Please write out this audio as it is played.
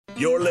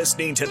You're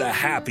listening to The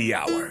Happy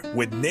Hour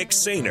with Nick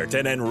Sainert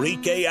and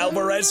Enrique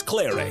Alvarez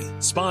Clary.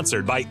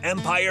 Sponsored by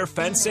Empire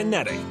Fence and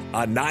Netting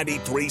on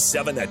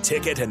 93.7 The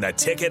Ticket and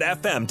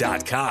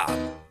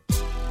theticketfm.com.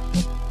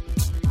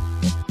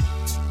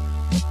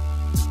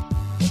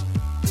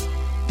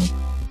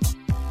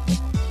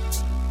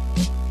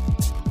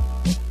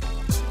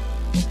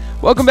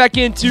 Welcome back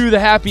into the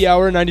Happy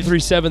Hour,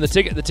 93.7 The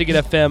Ticket,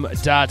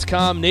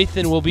 theticketfm.com.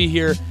 Nathan will be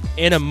here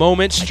in a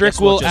moment. Strick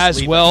will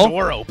as well. The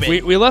door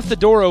open. We left the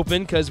door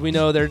open because we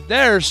know there's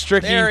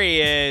Stricky. There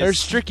he is. There's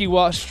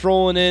Stricky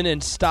strolling in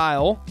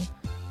style.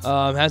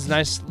 Has a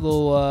nice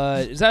little,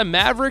 is that a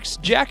Mavericks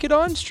jacket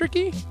on,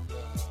 Stricky?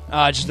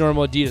 Just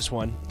normal Adidas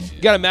one.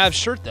 You got a Mavs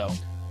shirt, though.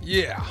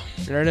 Yeah.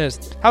 There it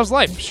is. How's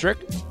life, Strick?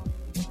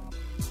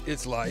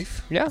 It's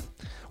life. Yeah.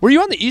 Were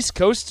you on the East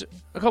Coast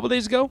a couple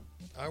days ago?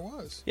 I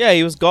was. Yeah,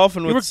 he was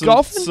golfing with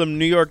golfing? some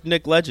New York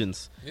Knicks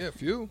legends. Yeah, a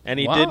few. And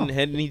he Wow.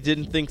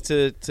 didn't think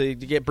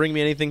to bring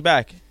me anything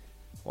back.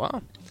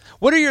 Wow.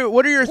 What are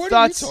your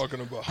thoughts? What are you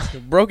talking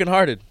about?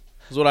 Brokenhearted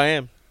is what I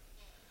am.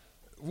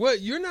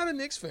 What? You're not a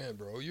Knicks fan,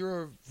 bro.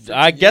 You're a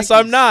I guess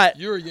I'm not.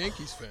 You're a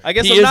Yankees fan. I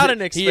guess He I'm is not a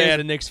Knicks He fan. is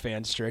a Knicks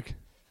fan, Strick.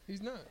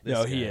 He's not.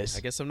 No, This he guy. is. I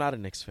guess I'm not a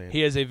Knicks fan.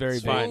 He is a very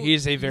It's big. fine. He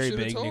is a You very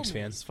should've big told Knicks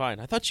me. fan. It's fine.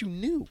 I thought you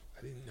knew.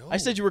 I didn't know. I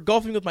said you were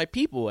golfing with my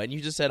people, and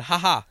you just said,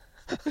 "Ha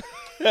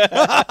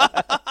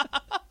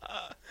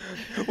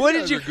What You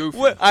did guys you? are goofy.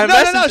 What, I no,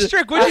 messaged-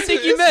 Strick. What did you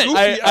think he It's meant? goofy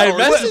I hour.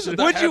 messaged This is him.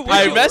 the What'd you- happy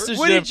I hour. messaged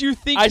What him. did you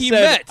think I he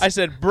said, meant? I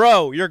said,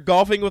 bro, you're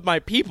golfing with my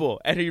people.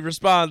 And he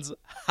responds,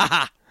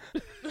 ha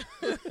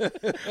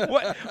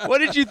What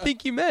did you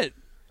think he meant?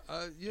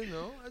 I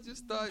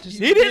just thought He was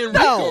didn't being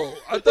know. Rico.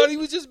 I thought he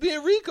was just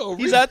being Rico.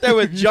 He's out there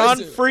with John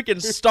Listen,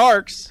 freaking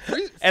Starks.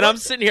 Re- And I'm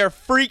sitting here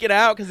freaking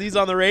out because he's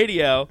on the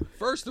radio.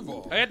 First of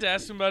all, I had to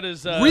ask him about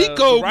his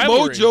Rico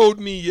mojo'd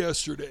me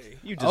yesterday,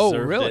 You Oh,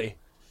 deserved really?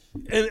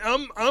 it.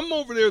 and I'm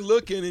over there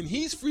looking, and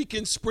he's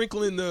freaking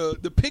sprinkling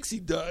the pixie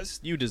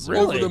dust You deserved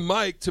over it. the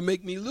mic to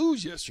make me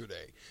lose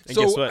yesterday. And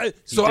so guess what? He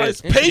did.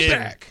 it's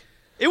payback.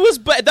 It was,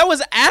 that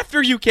was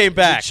after you came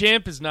back. The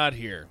champ is not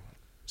here.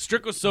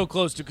 Strick was so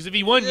close to because if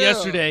he won Yeah.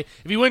 yesterday,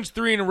 if he wins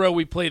 3 in a row,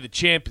 we play the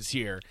champ is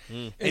here,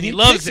 and he he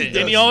loves pixie it,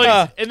 and he does.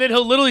 always, and then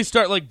he'll literally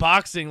start like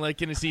boxing like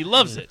Tennessee. He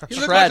loves it. He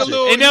looked Tragic. like a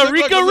little, And he now looked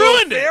like Rico a little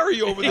ruined it.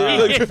 fairy over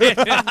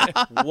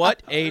there.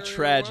 What a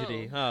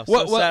tragedy. Huh, so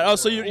What- sad. Oh,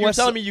 so you're what's-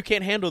 telling me you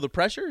can't handle the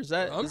pressure? Is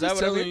that I'm is that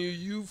just what I telling mean?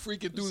 you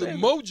freaking threw the Saying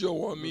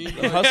mojo on me.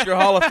 The Husker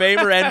Hall of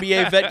Famer,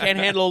 NBA vet can't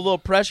handle a little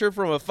pressure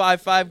from a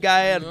 5'5"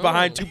 guy No.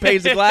 behind 2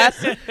 panes of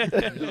glass?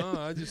 No,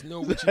 I just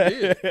know what you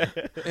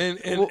did,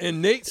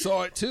 and Nate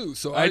saw it too.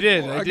 So I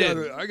did.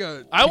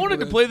 I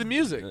wanted to play the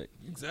music.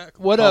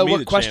 exactly. What Call me the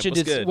what question champ.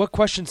 What's did good? what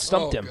question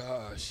stumped him?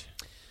 Gosh,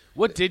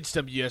 What did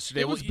stump you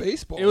yesterday? It was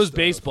baseball It was stuff.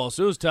 baseball,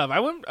 so it was tough.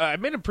 I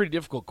made him pretty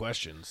difficult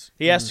questions.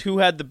 He asked who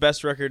had the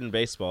best record in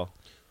baseball.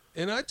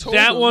 and I told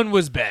That him, one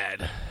was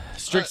bad.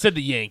 Strick said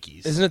the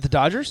Yankees. Isn't it the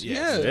Dodgers?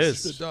 Yes, it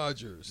is. the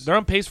Dodgers. They're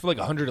on pace for like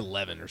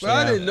 111 or But something.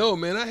 I didn't know,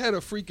 man. I had a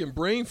freaking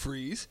brain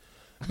freeze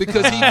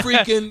because he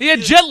freaking He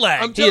had jet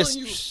lag. I'm He telling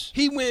is-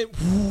 you, he went.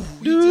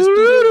 He just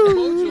threw that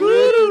mojo,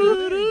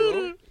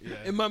 bro.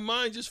 And my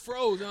mind just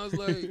froze. I was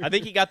like, I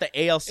think he got the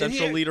AL and he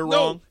Central had- leader no,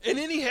 wrong. And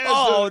then he has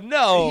Oh, the,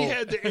 no. He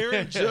had the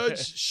Aaron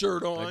Judge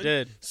shirt on. I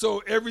did.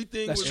 So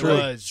everything That's was true.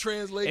 like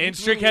translating. And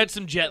Strick through. had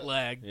some jet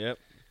lag. Yep.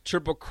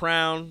 Triple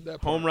crown,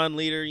 That home part. run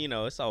leader. You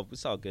know, it's all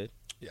good.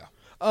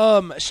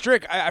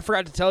 Strick, I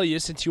forgot to tell you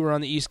since you were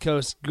on the East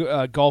Coast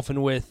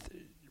golfing with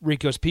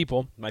Rico's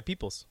people. My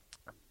peoples.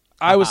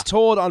 I was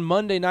told on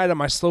Monday night on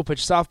my slow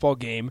pitch softball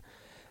game,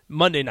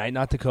 Monday night,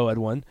 not the co-ed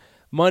one,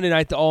 Monday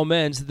night the all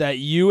men's, that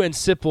you and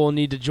Sipple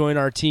need to join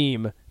our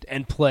team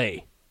and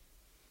play.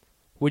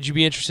 Would you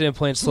be interested in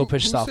playing slow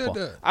pitch who said softball?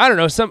 that? I don't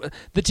know.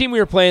 The team we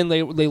were playing,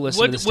 they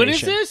listened to the When is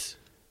station. this?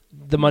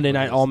 The Monday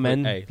night all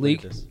men Hey,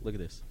 league. Look at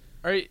this.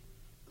 All right.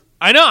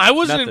 I know. I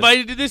wasn't Nothing.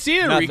 invited to this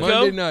either, Nothing. Rico.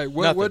 Monday night.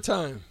 What Nothing.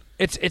 time?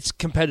 It's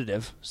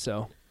competitive.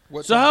 So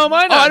What So time? how am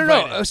I oh, not I don't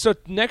know. invited? So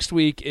next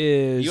week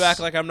is You act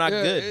like I'm not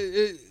Yeah,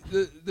 good.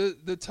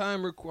 the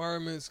time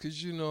requirements, because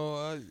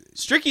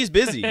Stricky's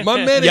busy.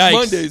 my manic Yikes.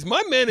 Mondays.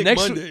 My manic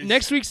Mondays.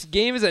 next week's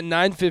game is at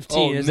 9:15.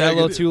 Oh, Is that a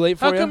little negative. too late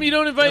for How you? come you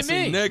don't invite That's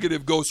a me?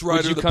 negative, Ghost Rider.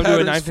 Would you The come to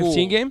a pattern's 9:15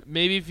 full. game?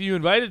 Maybe if you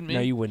invited me.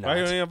 No, you would Why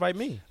don't not. you invite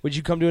me? Would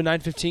you come to a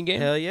 9:15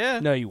 game? Hell yeah.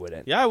 No, you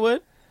wouldn't. Yeah, I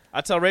would. I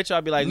tell Rachel,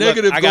 I'd be like,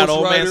 Negative, look, I got Ghost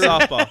old man Rider.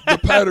 softball. The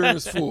pattern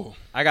is full.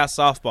 I got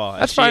softball.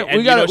 And That's she- fine. and We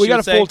you got know a what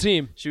she full would say?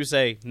 team. She would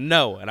say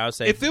no, and I would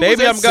say, If it baby, was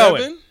at I'm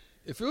going. 7,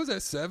 if it was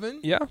at 7,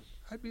 Yeah.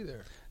 I'd be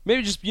there.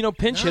 Maybe just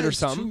pinch hit or It's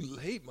something. Too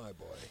late, my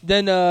boy.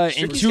 Then in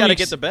Strictly's 2 gotta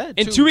weeks, get to bed.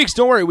 In 2 weeks,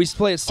 don't worry. We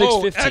play at 6:15.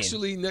 Oh,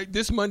 actually,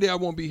 this Monday I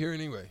won't be here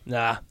anyway.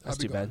 Nah, that's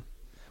be too gone. bad.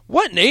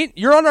 What, Nate?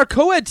 You're on our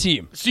co-ed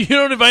team. So you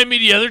don't invite me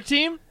to the other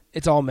team?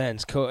 It's all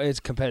men's.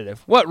 It's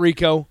competitive. What,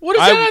 Rico? What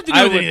does that have to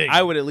do with anything?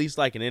 I would at least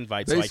like an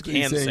invite Basically, so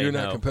I can saying say you're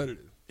no. not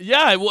competitive.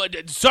 Yeah, I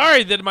would.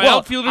 Sorry that my Well,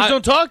 outfielders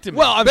don't talk to me.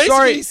 Well, I'm Basically,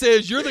 sorry. he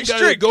says you're the guy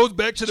Strick, that goes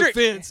back to the Strick.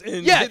 fence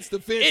and Yeah, hits the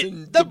fence,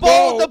 and the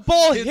ball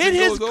hits hit and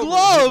his goes over.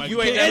 glove,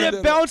 You ain't and never it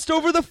done bounced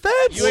over the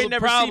fence. You ain't the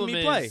never seen problem me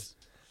is, play.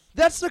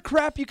 That's the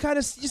crap you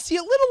see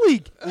at Little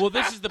League. Well,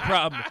 this is the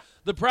problem.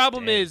 The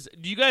problem is,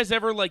 do you guys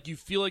ever you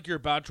feel like you're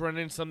about to run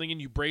into something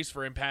and you brace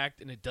for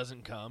impact and it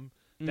doesn't come?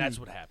 That's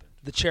what happened.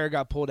 The chair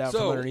got pulled out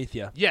from underneath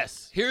you.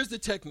 Yes. Here's the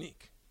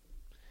technique.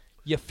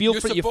 You feel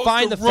You're for you supposed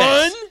find to the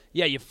run fence.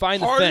 Yeah, you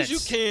find the hard fence.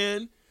 as you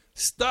can,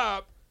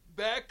 stop,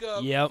 back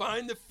up, Yep.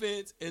 find the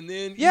fence, and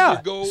then Yeah.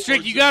 either go.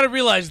 Strick, or you got to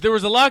realize there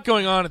was a lot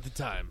going on at the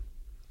time.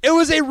 It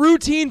was a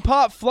routine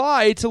pop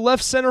fly to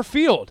left center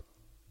field.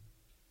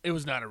 It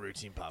was not a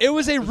routine pop. It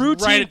was a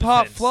routine right at the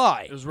pop fence.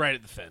 fly. It was right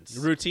at the fence.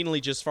 Routinely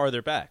just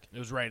farther back. It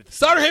was right at the fence.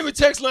 Starter Hammond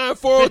text line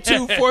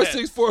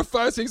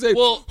 402-464-568.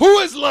 Well- who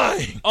is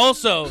lying?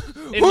 Also, in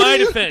Who my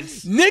do you-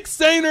 defense, Nick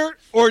Sainer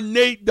or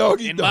Nate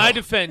Doggy in Dog? my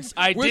defense,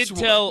 I Which did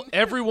one? tell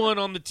everyone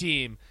on the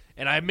team,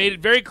 and I made it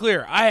very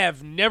clear, I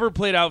have never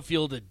played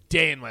outfield a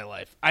day in my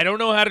life. I don't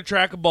know how to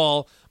track a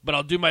ball, but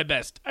I'll do my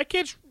best. I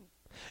catch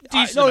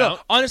decent No.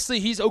 amount. Honestly,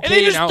 he's okay And they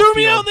in just outfield.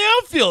 threw me out in the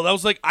outfield. I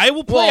was like, I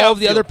will play Well, all of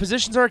outfield. the other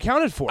positions are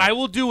accounted for. I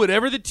will do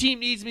whatever the team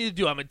needs me to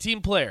do. I'm a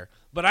team player.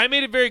 But I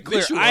made it very clear,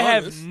 least you were I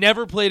have honest.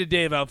 never played a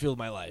day of outfield in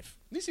my life.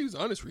 At least he was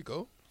honest,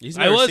 Rico. He's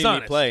I never was seen me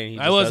honest. play, and he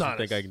I just was doesn't honest.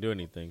 think I can do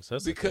anything. So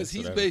that's Because okay,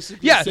 he's whatever.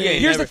 basically Yeah, saying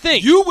here's the never-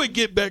 thing. you would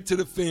get back to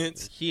the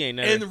fence He ain't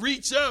never. and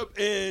reach up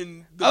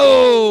and The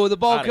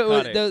ball,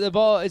 Caught it. the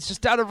ball. It's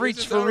just out of reach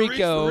just for out of reach for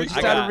Rico. Rico.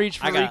 Just out of reach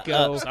for I got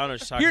Rico. ups. I don't know what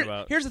you're talking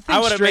about. Here's the I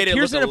thing, would've Strick. made it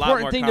Here's look an a lot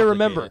important more thing to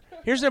remember.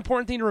 complicated. Here's an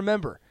important thing to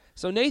remember.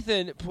 So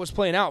Nathan was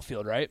playing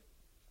outfield, right?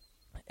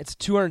 It's a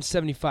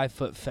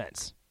 275-foot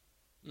fence.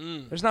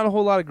 There's not a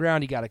whole lot of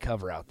ground you got to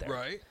cover out there.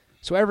 right.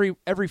 So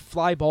every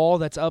fly ball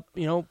that's up,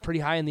 pretty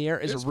high in the air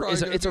It's is probably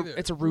gonna be there.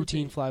 it's a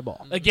routine fly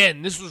ball.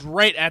 Again, this was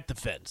right at the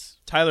fence.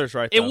 Tyler's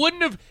right. It though.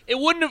 wouldn't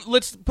have,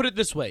 let's put it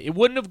this way. It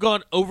wouldn't have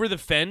gone over the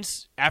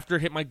fence after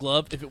it hit my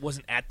glove if it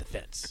wasn't at the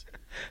fence.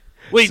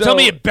 Wait, you So- tell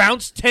me it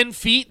bounced 10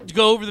 feet to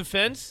go over the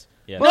fence?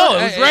 Yeah. No,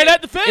 it was right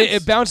at the fence.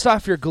 It bounced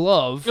off your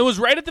glove. It was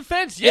right at the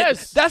fence,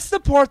 yes. That's the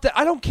part that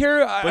I don't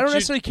care. I don't you-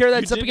 necessarily care that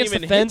you it's up didn't against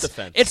even the hit fence. the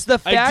fence. It's the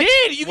fact. I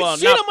did. You can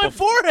see it on my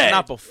forehead.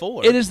 Not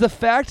before. It is the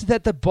fact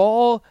that the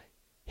ball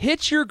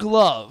hit your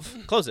glove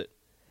Close it.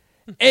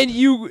 and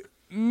you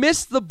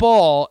missed the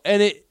ball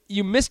and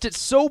you missed it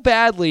so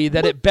badly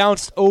that it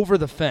bounced over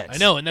the fence. I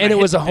know, and then I it hit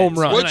was the a home fence.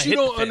 run. Then I What you hit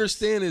the don't fence.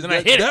 understand is Then I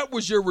that hit it. that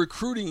was your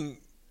recruiting.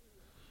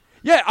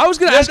 Yeah, I was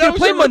going to ask you to was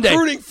play your Monday.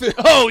 recruiting fit.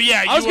 Oh,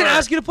 yeah, I was going gonna to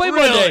ask you to play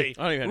really? Monday.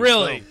 I don't even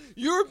Really? know.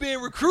 You were being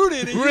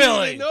recruited and you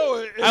Really? didn't know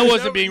it. I And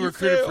wasn't then being you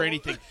recruited failed. for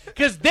anything.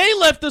 Because they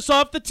left us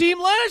off the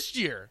team last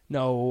year.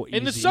 No,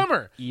 In the easy.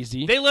 summer.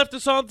 Easy. They left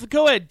us off the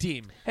co-ed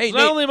team. Hey, so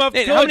not Nate, only am I off the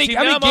Nate, co-ed how many, team,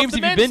 how now many I'm off games the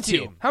have you men's been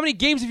to? team. How many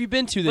games have you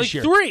been to this Like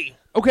year? 3.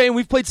 Okay, and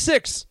we've played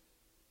 6.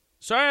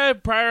 Sorry, I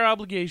have prior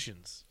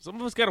obligations. Some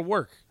of us got to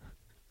work.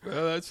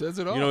 Well, that says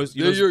it all. You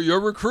know, your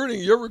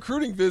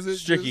recruiting visit.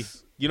 Stricky.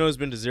 just- You know who's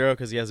been to 0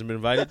 because he hasn't been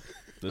invited?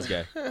 This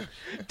guy.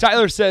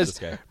 Tyler says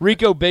This guy.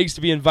 Rico begs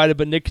to be invited,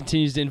 but Nick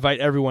continues to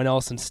invite everyone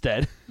else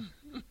instead.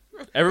 He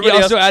Everybody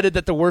else. also added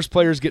that the worst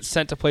players get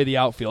sent to play the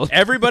outfield.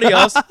 Everybody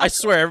else. I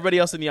swear, everybody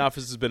else in the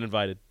office has been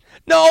invited.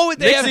 No,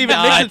 they Nick's have even.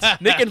 not.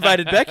 Nick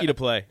invited Becky to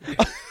play.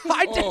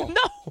 I didn't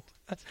know.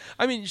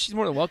 I mean, she's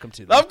more than welcome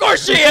to. Of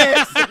course she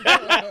is.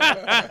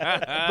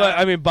 But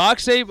I mean,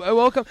 Boxay,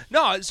 welcome.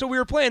 No, so we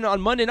were playing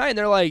on Monday night, and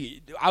they're like,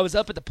 I was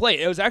up at the plate.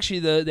 It was actually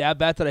the at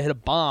bat that I hit a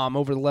bomb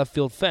over the left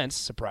field fence.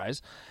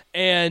 Surprise!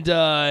 And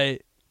I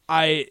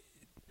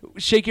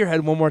shake your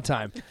head one more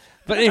time.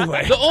 But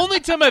anyway, The only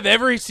time I've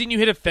ever seen you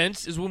hit a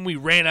fence is when we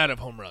ran out of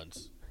home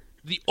runs.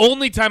 The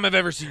only time I've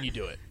ever seen you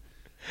do it.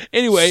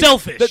 anyway,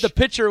 Selfish. The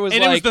pitcher was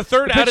And it like, was the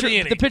third out of pitcher- the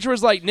inning. The pitcher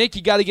was like, Nick,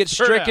 you got to get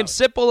Third Strick and out.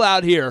 Sipple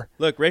out here.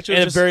 Look, Rachel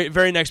And just. the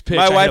very next pitch,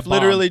 my I hit a wife bomb.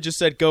 literally just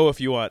said, "Go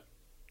if you want."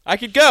 I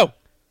could go.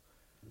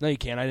 No, you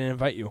can't. I didn't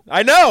invite you.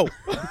 I know.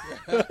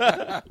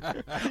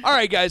 All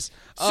right, guys.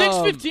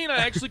 6:15, I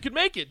actually could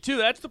make it, too.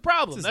 That's the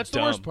problem. This is That's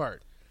the worst dumb.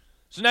 part.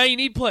 So now you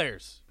need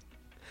players.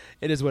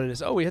 It is what it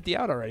is. Oh, we hit the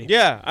out already.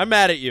 Yeah, I'm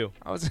mad at you.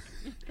 I was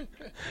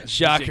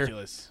shocker.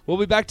 Ridiculous. We'll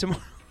be back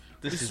tomorrow.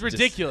 This is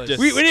ridiculous. just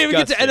We didn't even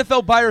get to disgusting.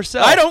 NFL buy or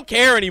sell. I don't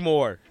care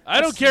anymore.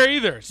 I don't care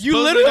either. You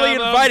Supposedly literally I'm on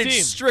the invited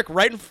team. Strick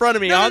right in front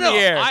of me No, on no, the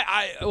air.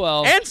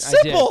 well, and I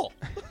did. Sipple.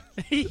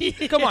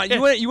 Come on,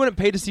 you wouldn't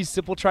pay to see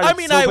Sipple try to I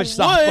mean, I would,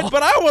 slow pitch softball.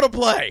 but I want to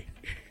play.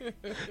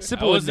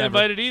 Sipple I would wasn't never.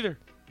 invited either.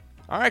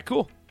 All right,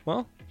 cool.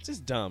 Well, It's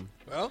just dumb.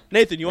 Well,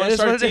 Nathan, you want That to is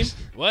start a what it team? is.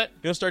 What? You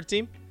want to start a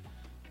team?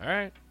 All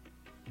right.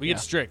 We Yeah.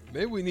 get strict.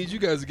 maybe we need you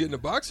guys to get in a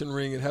boxing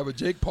ring and have a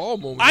Jake Paul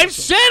moment. or I've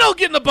something. said I'll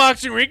get in the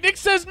boxing ring. Nick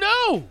says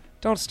no.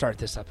 don't start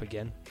this up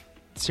again.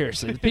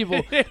 Seriously, the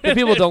people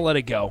don't let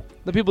it go.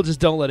 The people just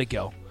don't let it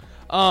go.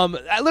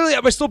 I literally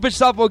at my slow pitch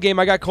softball game,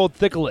 I got called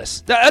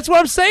Thickless. That's what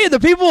I'm saying. The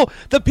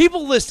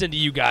people listen to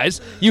you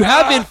guys. You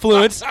have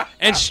influence,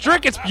 and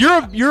Strick,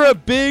 you're a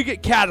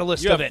big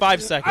catalyst You of have it.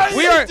 5 seconds.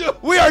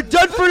 We are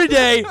done for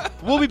today.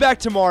 We'll be back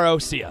tomorrow.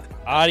 See ya.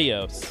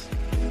 Adios.